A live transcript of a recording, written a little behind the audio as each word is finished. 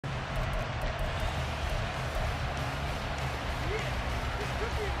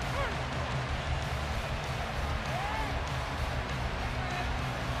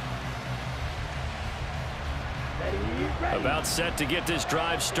About set to get this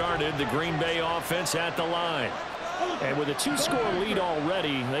drive started. The Green Bay offense at the line. And with a 2-score lead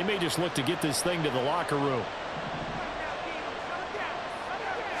already, they may just look to get this thing to the locker room.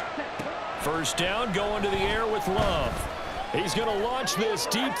 First down, going to the air with Love. He's going to launch this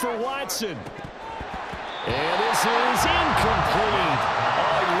deep for Watson. And this is incomplete.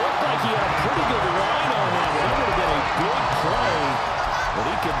 Oh, he looked like he had a pretty good line on that. That would have been a big play, but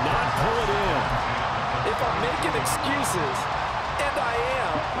he could not pull it in. If I'm making excuses, and I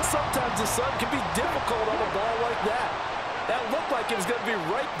am, sometimes the sun can be difficult on a ball like that. That looked like it was going to be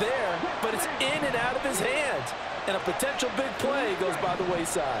right there, but it's in and out of his hands. And a potential big play goes by the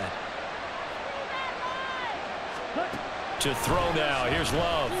wayside. To throw now, here's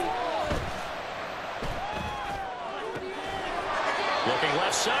Love. Looking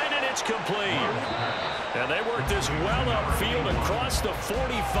left side, and it's complete. And they work this well upfield across the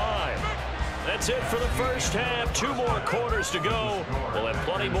 45. That's it for the first half. 2 more quarters to go. We'll have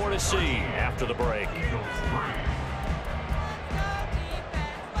plenty more to see after the break.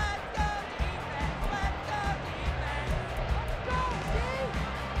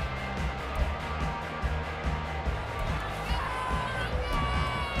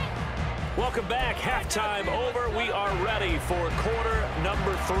 Welcome back. Halftime over. We are ready for quarter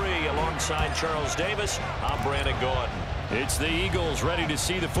number 3. Alongside Charles Davis, I'm Brandon Gaudin. It's the Eagles ready to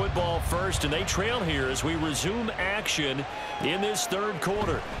see the football first, and they trail here as we resume action in this third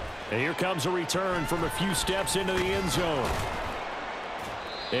quarter. And here comes a return from a few steps into the end zone.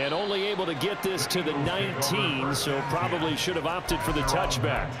 And only able to get this to the 19, so probably should have opted for the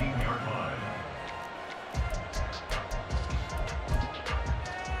touchback.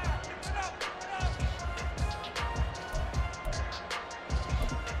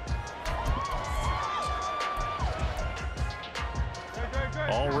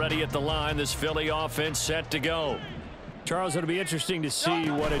 Already at the line, this Philly offense set to go. Charles, it'll be interesting to see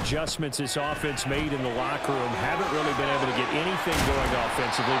what adjustments this offense made in the locker room. Haven't really been able to get anything going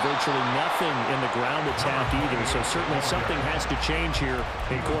offensively, virtually nothing in the ground attack either. So certainly something has to change here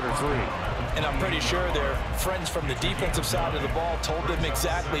in quarter 3. And I'm pretty sure their friends from the defensive side of the ball told them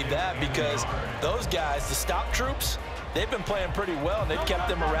exactly that, because those guys, the stop troops, they've been playing pretty well, and they've kept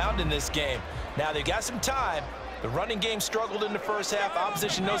them around in this game. Now they've got some time. The running game struggled in the first half.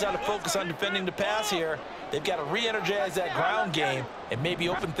 Opposition knows how to focus on defending the pass here. They've got to re-energize that ground game and maybe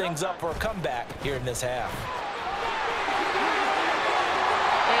open things up for a comeback here in this half.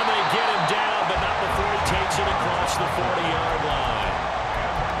 And they get him down, but not before he takes it across the 40-yard line.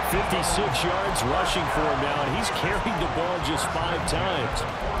 56 yards rushing for him now, and he's carried the ball just 5 times.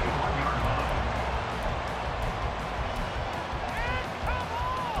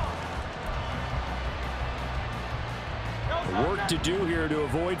 Work to do here to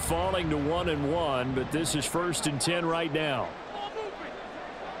avoid falling to 1-1, but this is 1st and 10 right now.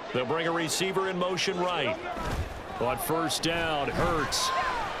 They'll bring a receiver in motion right. On first down, Hurts.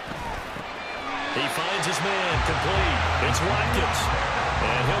 He finds his man, complete. It's Watkins.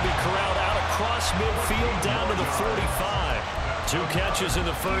 And he'll be corralled out across midfield down to the 45. 2 catches in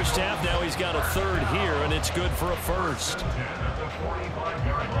the first half. Now he's got a 3rd here, and it's good for a 1st.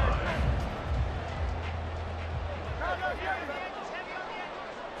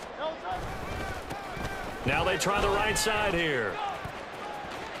 Now they try the right side here.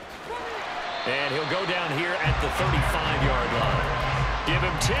 And he'll go down here at the 35-yard line. Give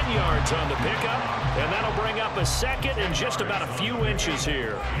him 10 yards on the pickup, and that'll bring up a 2nd and just about a few inches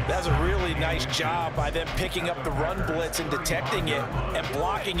here. That's a really nice job by them picking up the run blitz and detecting it and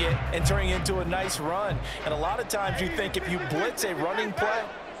blocking it and turning it into a nice run. And a lot of times you think if you blitz a running play,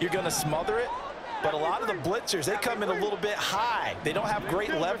 you're going to smother it. But a lot of the blitzers, they come in a little bit high. They don't have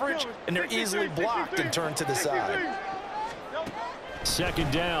great leverage, and they're easily blocked and turned to the side.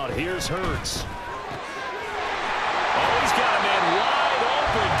 2nd down. Here's Hurts. Oh, he's got a man wide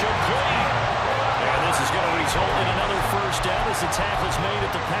open, complete. And this is going to result in another 1st down as the tackle's made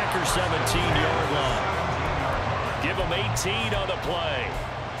at the Packers' 17-yard line. Give them 18 on the play.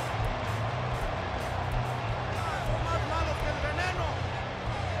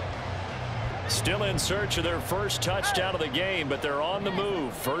 Still in search of their first touchdown of the game, but they're on the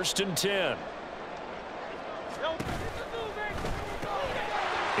move. 1st and 10.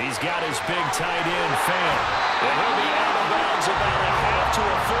 He's got his big tight end, Fan. And he'll be out of bounds about a half to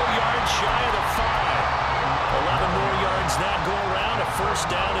a full yard shy of the 5. 11 more yards that go around, a 1st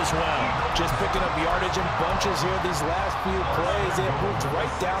down as well. Just picking up yardage in bunches here these last few plays. They have moved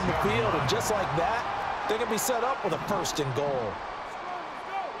right down the field, and just like that, they're going to be set up with a 1st and goal.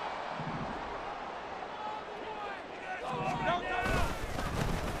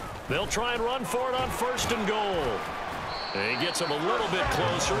 They'll try and run for it on 1st and goal. He gets him a little bit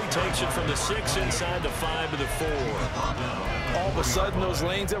closer. He takes it from the 6 inside the 5 to the 4. All of a sudden, those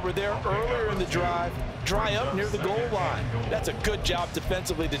lanes that were there earlier in the drive dry up near the goal line. That's a good job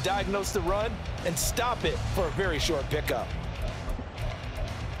defensively to diagnose the run and stop it for a very short pickup.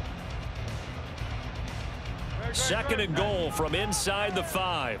 2nd and goal from inside the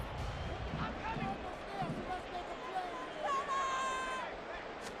 5.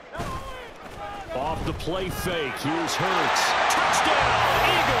 Off the play fake. Here's Hurts. Touchdown,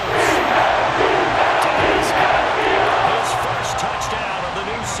 Eagles! His first touchdown of the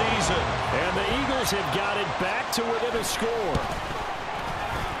new season. And the Eagles have got it back to within a score.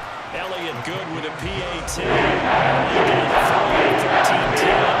 Elliott good with a PAT. They get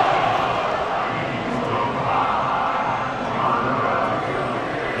 13-10.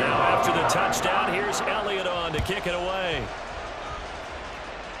 Now after the touchdown, here's Elliott on to kick it away.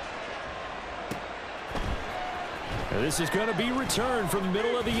 This is going to be returned from the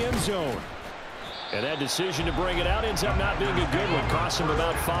middle of the end zone. And that decision to bring it out ends up not being a good one. Costs him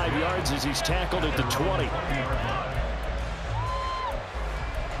about 5 yards as he's tackled at the 20.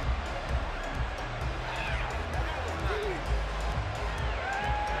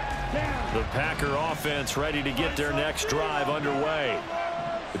 The Packer offense ready to get their next drive underway.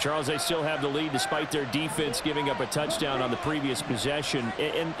 But Charles, they still have the lead despite their defense giving up a touchdown on the previous possession.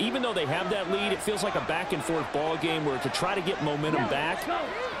 And even though they have that lead, it feels like a back-and-forth ball game where to try to get momentum back,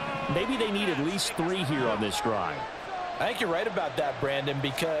 maybe they need at least 3 here on this drive. I think you're right about that, Brandon,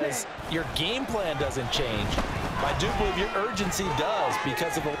 because your game plan doesn't change. I do believe your urgency does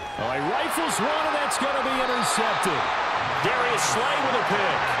because of a... He rifles one, and that's going to be intercepted. Darius Slay with a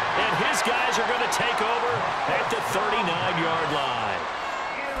pick. And his guys are going to take over at the 39-yard line.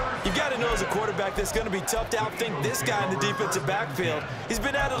 You've got to know as a quarterback that's going to be tough to outthink this guy in the defensive backfield. He's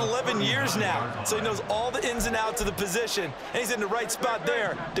been at it 11 years now, so he knows all the ins and outs of the position, and he's in the right spot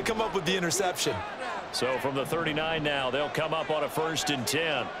there to come up with the interception. So from the 39 now, they'll come up on a 1st and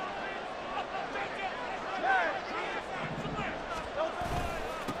 10.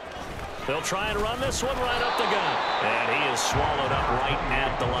 They'll try and run this one right up the gut. And he is swallowed up right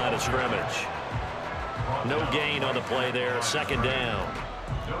at the line of scrimmage. No gain on the play there, 2nd down.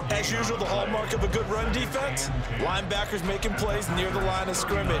 As usual, the hallmark of a good run defense, linebackers making plays near the line of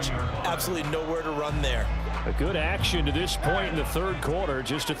scrimmage. Absolutely nowhere to run there. A good action to this point in the 3rd quarter.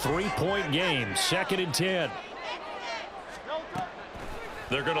 Just a 3-point game. 2nd and 10.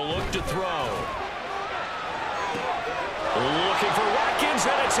 They're going to look to throw. Looking for Watkins,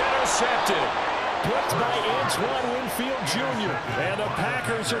 and it's intercepted. Picked by Antoine Winfield Jr. And the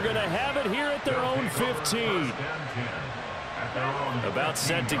Packers are going to have it here at their own 15. About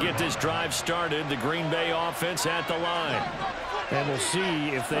set to get this drive started. The Green Bay offense at the line. And we'll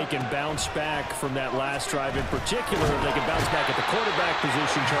see if they can bounce back from that last drive in particular. If they can bounce back at the quarterback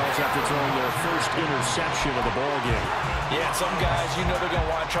position, Charles, after throwing their first interception of the ballgame. Yeah, some guys, you know they're going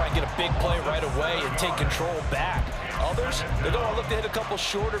to want to try and get a big play right away and take control back. Others, they're going to look to hit a couple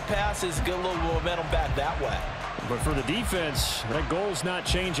shorter passes, get a little momentum back that way. But for the defense, that goal's not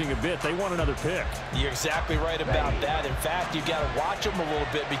changing a bit. They want another pick. You're exactly right about that. In fact, you've got to watch them a little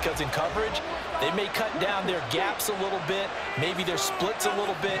bit because in coverage, they may cut down their gaps a little bit, maybe their splits a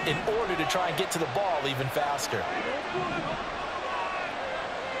little bit in order to try and get to the ball even faster.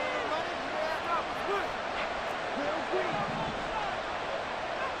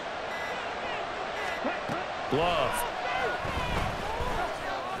 Love.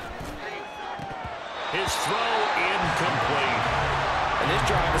 His throw incomplete. And this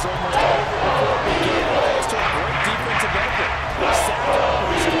drive is almost over before it began. Thanks to a great defensive effort. They sacked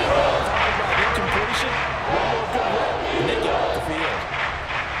up and scored, followed by the incompletion. One more good rep, and they get off the field.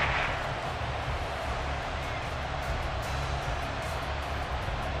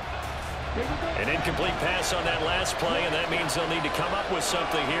 An incomplete pass on that last play, and that means they'll need to come up with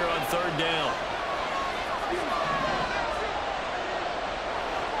something here on 3rd down.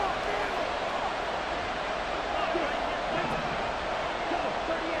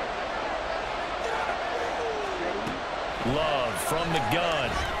 Love from the gun.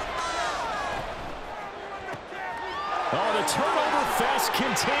 Oh, the turnover fest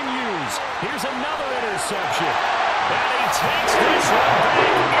continues. Here's another interception. And he takes this one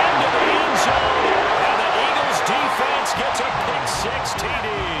back into the end zone. And the Eagles defense gets a pick-6 TD.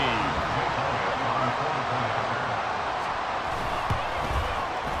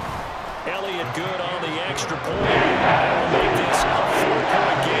 Elliott good on the extra point. That'll make this a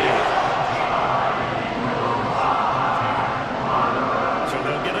 4-point game.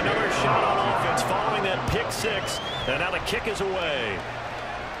 Shot on offense following that pick-6, and now the kick is away.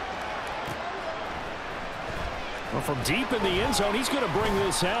 Well, from deep in the end zone, he's going to bring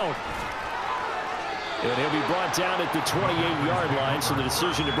this out. And he'll be brought down at the 28-yard line, so the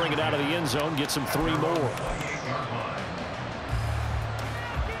decision to bring it out of the end zone gets him 3 more.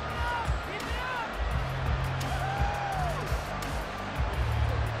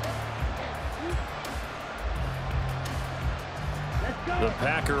 The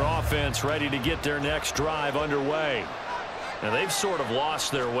Packer offense ready to get their next drive underway. Now, they've sort of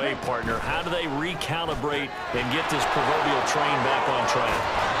lost their way, partner. How do they recalibrate and get this proverbial train back on track?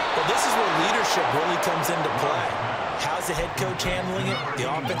 Well, this is where leadership really comes into play. How's the head coach handling it?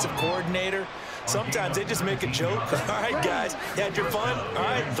 The offensive coordinator? Sometimes they just make a joke. All right, guys, you had your fun? All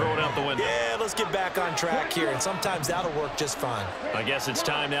right. Throw it out the window. Yeah, let's get back on track here. And sometimes that'll work just fine. I guess it's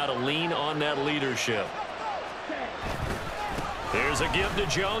time now to lean on that leadership. Here's a give to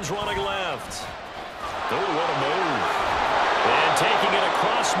Jones running left. Oh, what a move. And taking it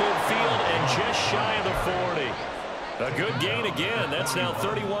across midfield and just shy of the 40. A good gain again. That's now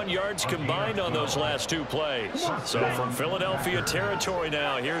 31 yards combined on those last 2 plays. So from Philadelphia territory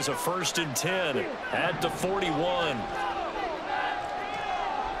now, here's a 1st and 10 at the 41.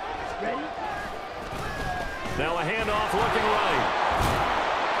 Now a handoff looking right.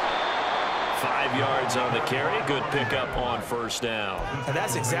 5 yards on the carry. Good pickup on 1st down. And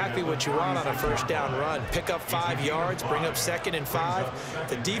that's exactly what you want on a 1st down run. Pick up 5 yards, bring up 2nd and 5.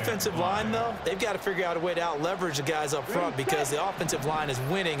 The defensive line, though, they've got to figure out a way to out-leverage the guys up front because the offensive line is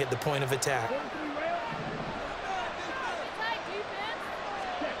winning at the point of attack.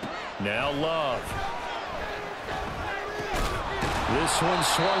 Now Love. This one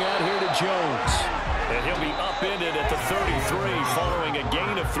swung out here to Jones. And he'll be upended at the 33 following a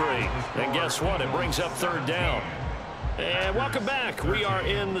gain of 3. And guess what? It brings up 3rd down. And welcome back. We are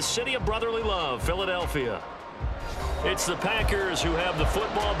in the city of brotherly love, Philadelphia. It's the Packers who have the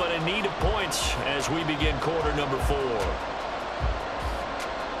football but in need of points as we begin quarter number 4.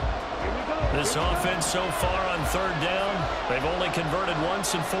 This offense so far on 3rd down, they've only converted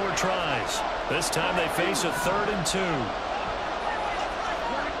once in 4 tries. This time they face a 3rd and 2.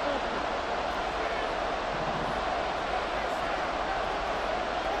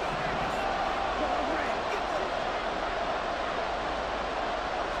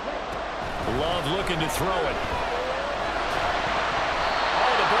 Love looking to throw it.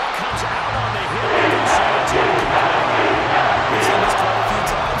 Oh, the ball comes out on the hit. We've seen this quite a few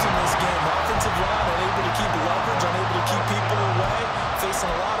times in this game. Offensive line unable to keep leverage, unable to keep people away, facing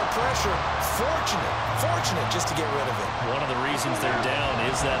a lot of pressure. Fortunate just to get rid of it. One of the reasons they're down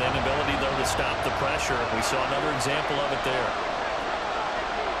is that inability, though, to stop the pressure. We saw another example of it there.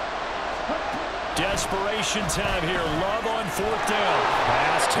 Desperation time here. Love on 4th down.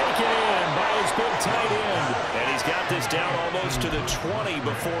 Pass taken in by his big tight end. And he's got this down almost to the 20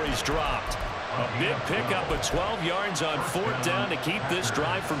 before he's dropped. A big pickup of 12 yards on 4th down to keep this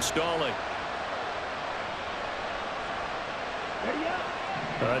drive from stalling.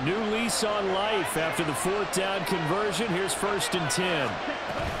 A new lease on life after the 4th down conversion. Here's 1st and 10.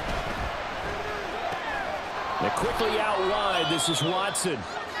 Now quickly out wide. This is Watson.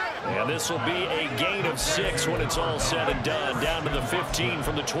 And this will be a gain of 6 when it's all said and done. Down to the 15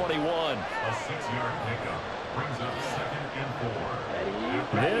 from the 21. A 6-yard pickup brings up 2nd and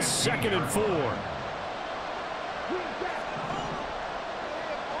 4. This 2nd and 4.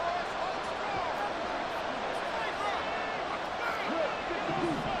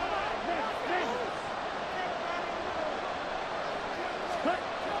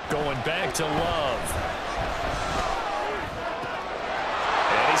 Going back to Love.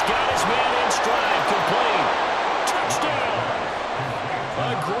 Got his man in stride, complete. Touchdown.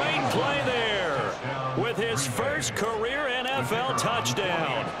 A great play there with his first career NFL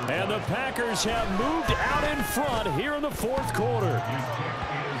touchdown. And the Packers have moved out in front here in the 4th quarter.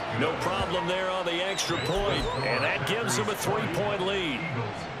 No problem there on the extra point, and that gives them a 3-point lead.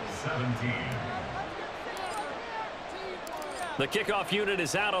 The kickoff unit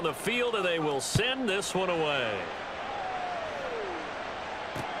is out on the field, and they will send this one away.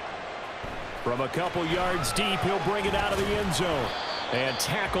 From a couple yards deep, he'll bring it out of the end zone. And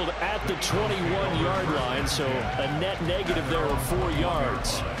tackled at the 21-yard line, so a net negative there of 4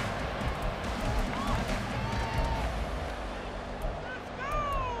 yards.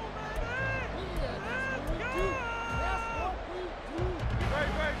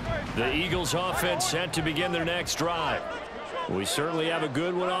 The Eagles offense set to begin their next drive. We certainly have a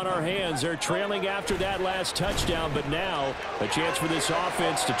good one on our hands. They're trailing after that last touchdown, but now a chance for this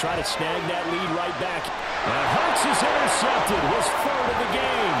offense to try to snag that lead right back. And Hurts is intercepted, his 3rd of the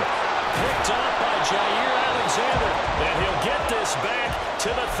game. Picked up by Jair Alexander, and he'll get this back to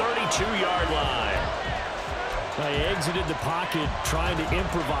the 32-yard line. He exited the pocket trying to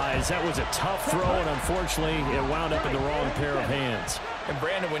improvise. That was a tough throw, and unfortunately, it wound up in the wrong pair of hands. And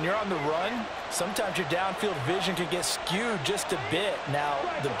Brandon, when you're on the run, sometimes your downfield vision can get skewed just a bit. Now,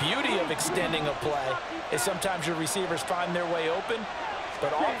 the beauty of extending a play is sometimes your receivers find their way open,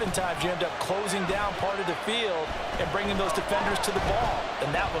 but oftentimes you end up closing down part of the field and bringing those defenders to the ball,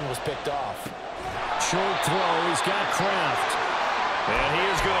 and that one was picked off. Short throw, he's got Kraft. And he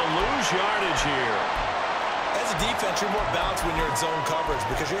is going to lose yardage here. As a defense, you're more balanced when you're in zone coverage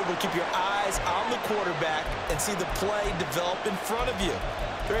because you're able to keep your eyes on the quarterback and see the play develop in front of you.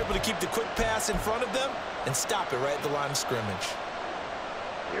 They're able to keep the quick pass in front of them and stop it right at the line of scrimmage.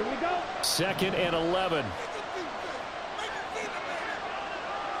 Here we go. 2nd and 11.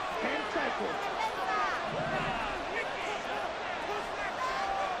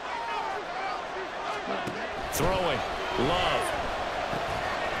 Throwing. Love.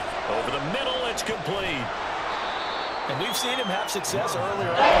 Over the middle, it's complete. And we've seen him have success earlier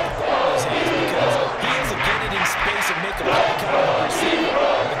on with the ball in his hands because he has to get it in space and make a play kind of a receiver.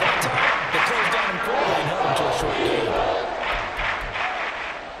 At that time, they closed down him quickly and held him to a short game.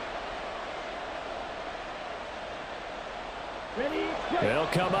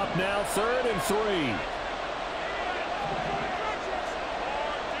 They'll come up now, 3rd and 3.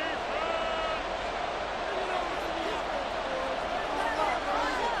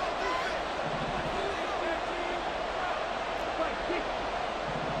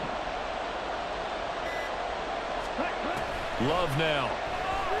 Love now.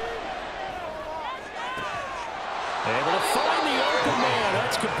 Able to find the open man.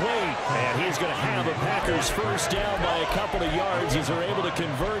 That's complete. And he's going to have the Packers first down by a couple of yards as they're able to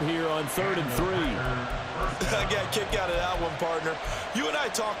convert here on 3rd and 3. I got a kick out of that one, partner. You and I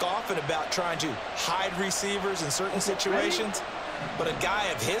talk often about trying to hide receivers in certain situations, but a guy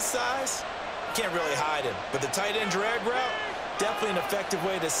of his size, can't really hide him. But the tight end drag route, definitely an effective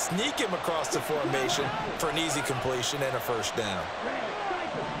way to sneak him across the formation for an easy completion and a first down.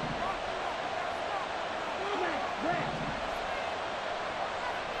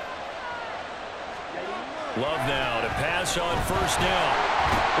 Love now to pass on first down.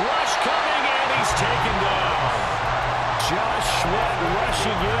 Rush coming, and he's taken down. Josh Sweat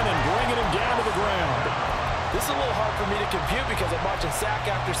rushing in and bringing him down to the ground. This is a little hard for me to compute because I'm watching sack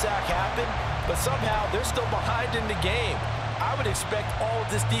after sack happen, but somehow they're still behind in the game. I would expect all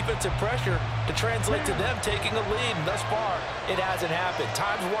of this defensive pressure to translate to them taking a lead, and thus far, it hasn't happened.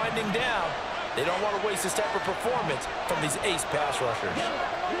 Time's winding down. They don't want to waste this type of performance from these ace pass rushers.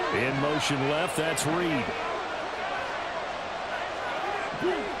 In motion left, that's Reed.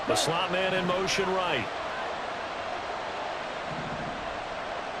 The slot man in motion right.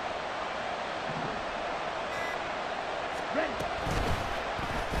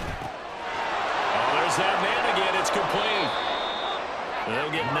 Oh, there's that man again. It's complete.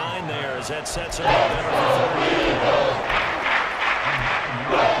 They'll get 9 there as that sets them up better for 38.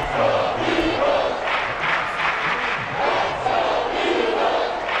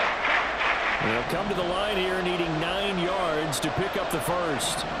 They'll come to the line here needing 9 yards to pick up the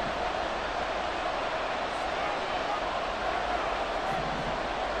first.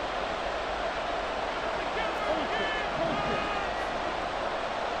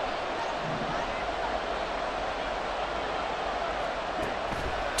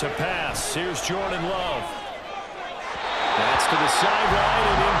 To pass, here's Jordan Love. That's to the sideline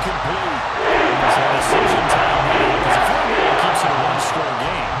and incomplete. It's a decision time now because the field goal keeps it a one-score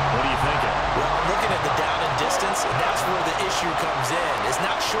game. What are you thinking? Well, I'm looking at the down and distance, and that's where the issue comes in. It's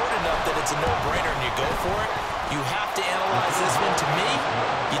not short enough that it's a no-brainer and you go for it. You have to analyze this one. To me,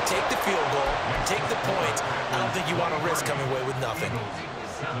 you take the field goal, take the points. I don't think you want to risk coming away with nothing.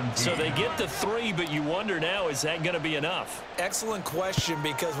 So they get the 3, but you wonder now, is that going to be enough? Excellent question,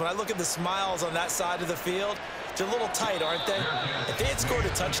 because when I look at the smiles on that side of the field, they're a little tight, aren't they? If they had scored a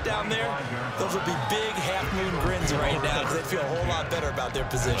touchdown there, those would be big half-moon grins right now because they'd feel a whole lot better about their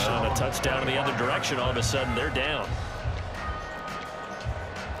position. And a touchdown in the other direction, all of a sudden they're down.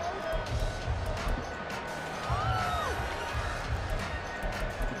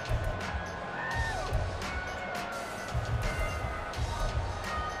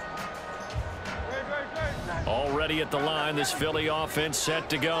 Already at the line, this Philly offense set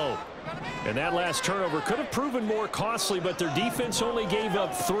to go. And that last turnover could have proven more costly, but their defense only gave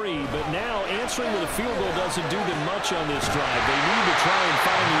up 3. But now answering with a field goal doesn't do them much on this drive. They need to try and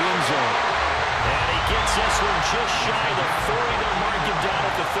find the end zone. And he gets this one just shy of the 40. They'll mark him down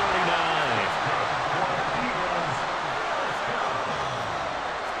at the 39.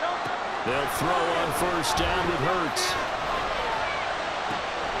 They'll throw on first down with Hurts.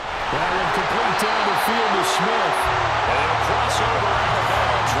 That one complete down the field to Smith. And a crossover out of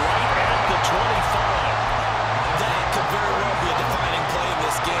bounds right at the 25. That could very well be a defining play in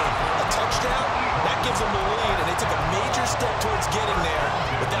this game. A touchdown, that gives them the lead, and they took a major step towards getting there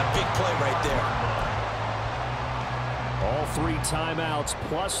with that big play right there. All 3 timeouts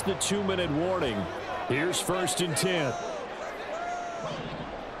plus the 2-minute warning. Here's 1st and 10.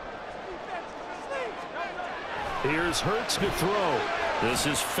 Here's Hurts to throw. This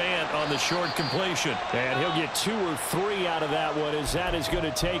is Fant on the short completion. And he'll get 2 or 3 out of that one, as that is going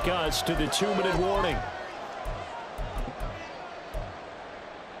to take us to the 2-minute warning.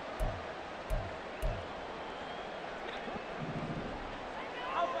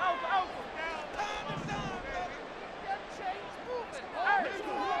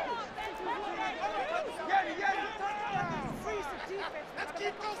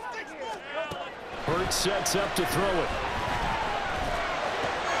 Hurts sets up to throw it.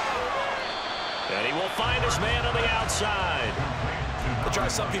 And he will find his man on the outside. It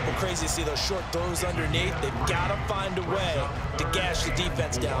drives some people crazy to see those short throws underneath. They've got to find a way to gash the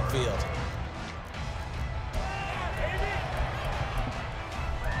defense downfield.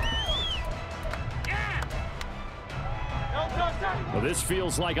 Well, this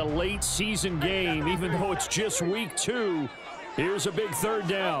feels like a late season game, even though it's just week 2. Here's a big 3rd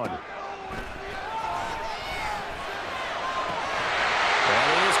down.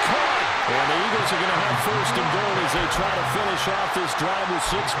 That is caught. And the Eagles are going to have 1st and goal as they try to finish off this drive with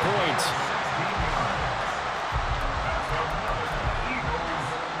 6 points.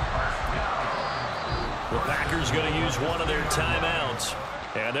 The Packers going to use one of their timeouts.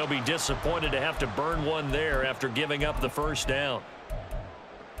 And they'll be disappointed to have to burn one there after giving up the 1st down.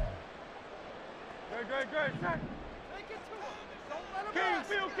 Good. King,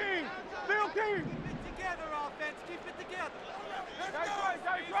 Phil King. Keep it together, offense. Keep it together. That's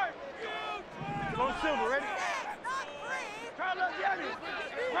right. Go Silver, ready? Crown left Yeti.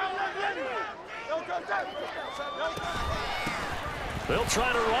 Don't go down. They'll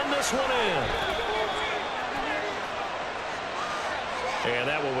try to run this one in. And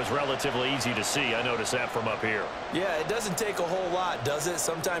that one was relatively easy to see. I noticed that from up here. Yeah, it doesn't take a whole lot, does it?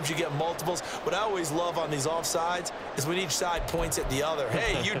 Sometimes you get multiples. What I always love on these offsides is when each side points at the other.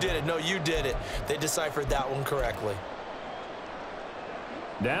 Hey, you did it. No, you did it. They deciphered that one correctly.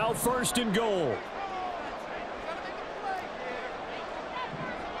 Now 1st and goal.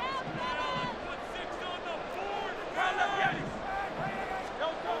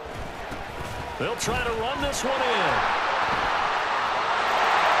 They'll try to run this one in.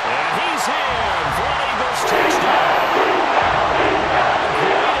 And he's in for an Eagles touchdown.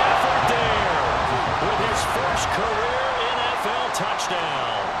 Great effort there with his first career NFL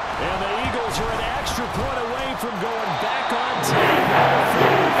touchdown. And the Eagles are an extra point away from going back on top.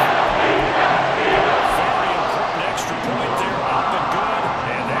 Very important extra point there, up and good.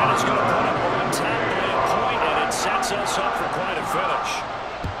 And that is going to put them on top by a point, and it sets us up for quite a finish.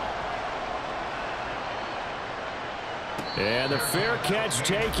 And the fair catch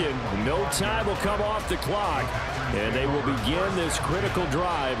taken. No time will come off the clock. And they will begin this critical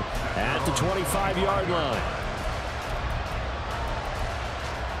drive at the 25-yard line.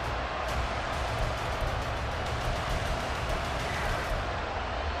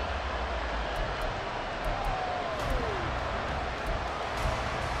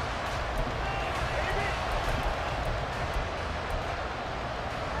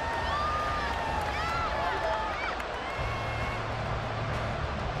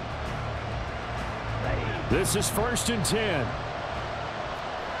 This is 1st and 10.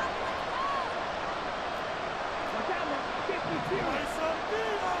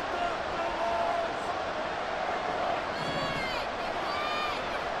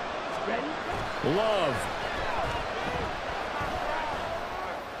 Love.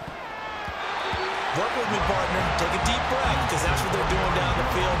 Work with me, partner. Take a deep breath, because that's what they're doing down the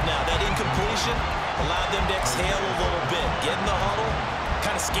field now. That incompletion allowed them to exhale a little bit. Get in the huddle,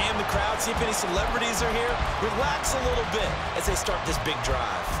 kind of scan the crowd, see if any celebrities are here. Relax a little bit as they start this big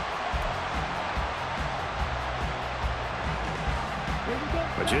drive.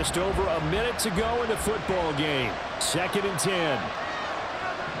 But just over a minute to go in the football game. 2nd and 10.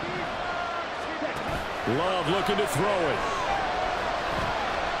 Love looking to throw it.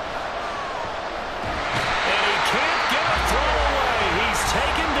 And he can't get a throw away. He's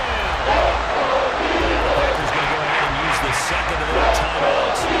taken down. The Packers going to go ahead and use the second of their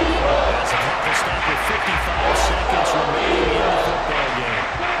timeouts. As the clock will stop with 55 seconds remaining in the football game.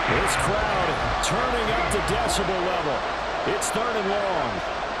 This crowd turning up the decibel level. It's 3rd and long.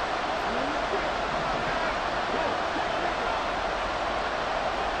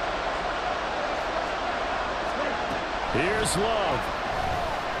 Here's Love.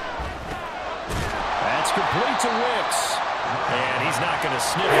 That's complete to Wicks. And he's not going to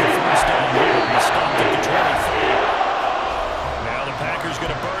sniff the first down here. He stopped at the 25. Now the Packers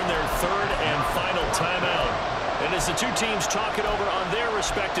going to burn their third and final timeout. And as the two teams talk it over on their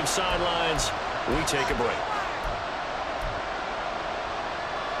respective sidelines, we take a break.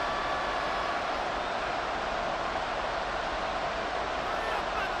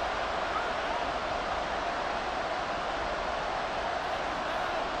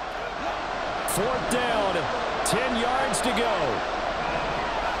 Fourth down, 10 yards to go.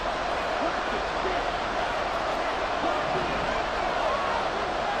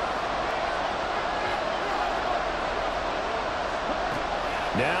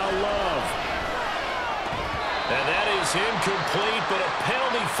 Now Love. And that is incomplete, but a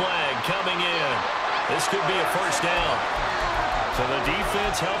penalty flag coming in. This could be a first down. So the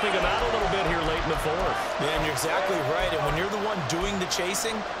defense helping him out a little bit here late in the fourth. Yeah, and you're exactly right. And when you're the one doing the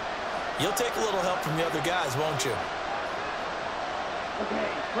chasing, you'll take a little help from the other guys, won't you?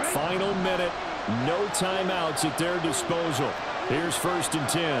 Final minute. No timeouts at their disposal. Here's 1st and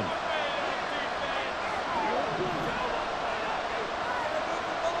 10.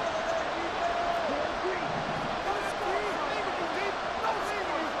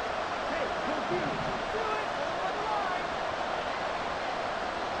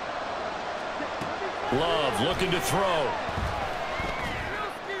 Love looking to throw.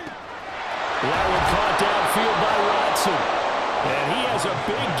 That one caught downfield by Watson. And he has a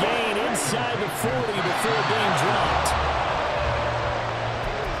big gain inside the 40 before being dropped.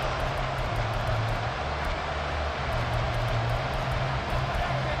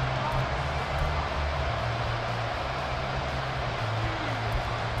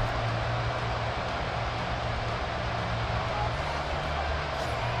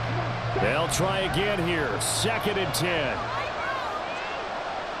 They'll try again here. 2nd and 10.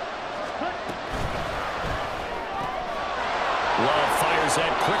 Love fires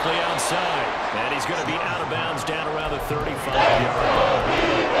that quickly outside. And he's going to be out of bounds down around the 35-yard line.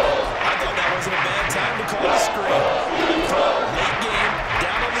 I thought that wasn't a bad time to call the screen. Late game,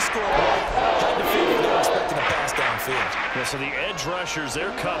 down on the scoreboard. Had to figure they were expecting a pass downfield. Yeah, so the edge rushers,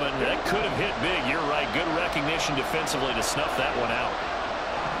 they're coming. That could have hit big. You're right. Good recognition defensively to snuff that one out.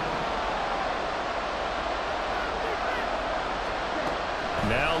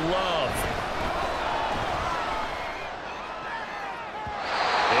 Now Love.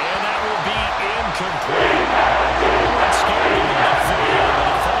 And that will be incomplete. That's scary in the field,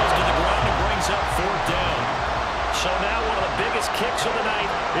 but it falls to the ground and brings up 4th down. So now one of the biggest kicks of the night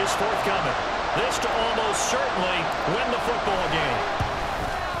is forthcoming. This to almost certainly win the football game.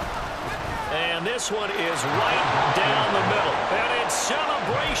 And this one is right down the middle. And it's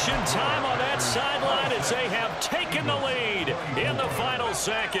celebration time on that sideline as they have taken the lead in the final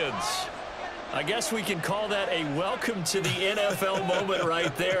seconds. I guess we can call that a welcome to the NFL moment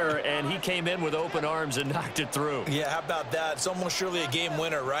right there. And he came in with open arms and knocked it through. Yeah, how about that? It's almost surely a game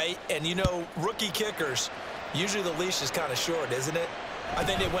winner, right? And, you know, rookie kickers, usually the leash is kind of short, isn't it? I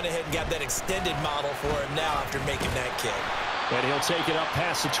think they went ahead and got that extended model for him now after making that kick. And he'll take it up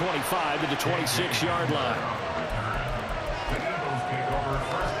past the 25 to the 26-yard line. The Eagles take over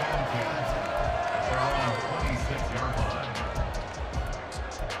 1st and 10. They're on the 26-yard line.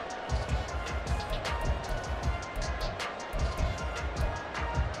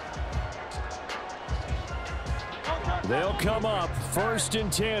 They'll come up 1st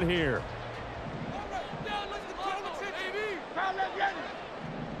and 10 here.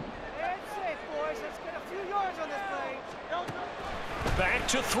 Back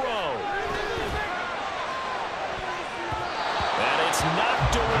to throw. And it's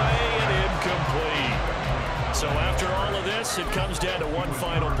knocked away and incomplete. So after all of this, it comes down to one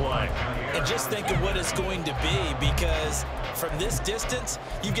final play. And just think of what it's going to be, because from this distance,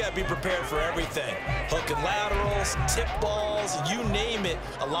 you've got to be prepared for everything. Hook and laterals, tip balls, you name it.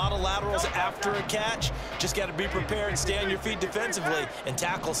 A lot of laterals after a catch. Just got to be prepared and stay on your feet defensively and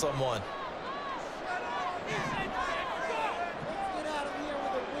tackle someone.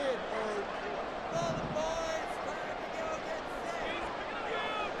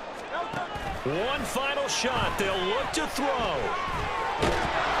 One final shot. They'll look to throw.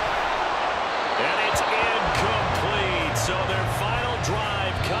 And it's incomplete. So their final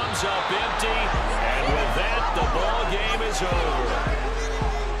drive comes up empty. And with that, the ball game is over.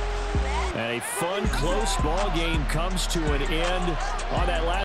 And a fun, close ball game comes to an end on that last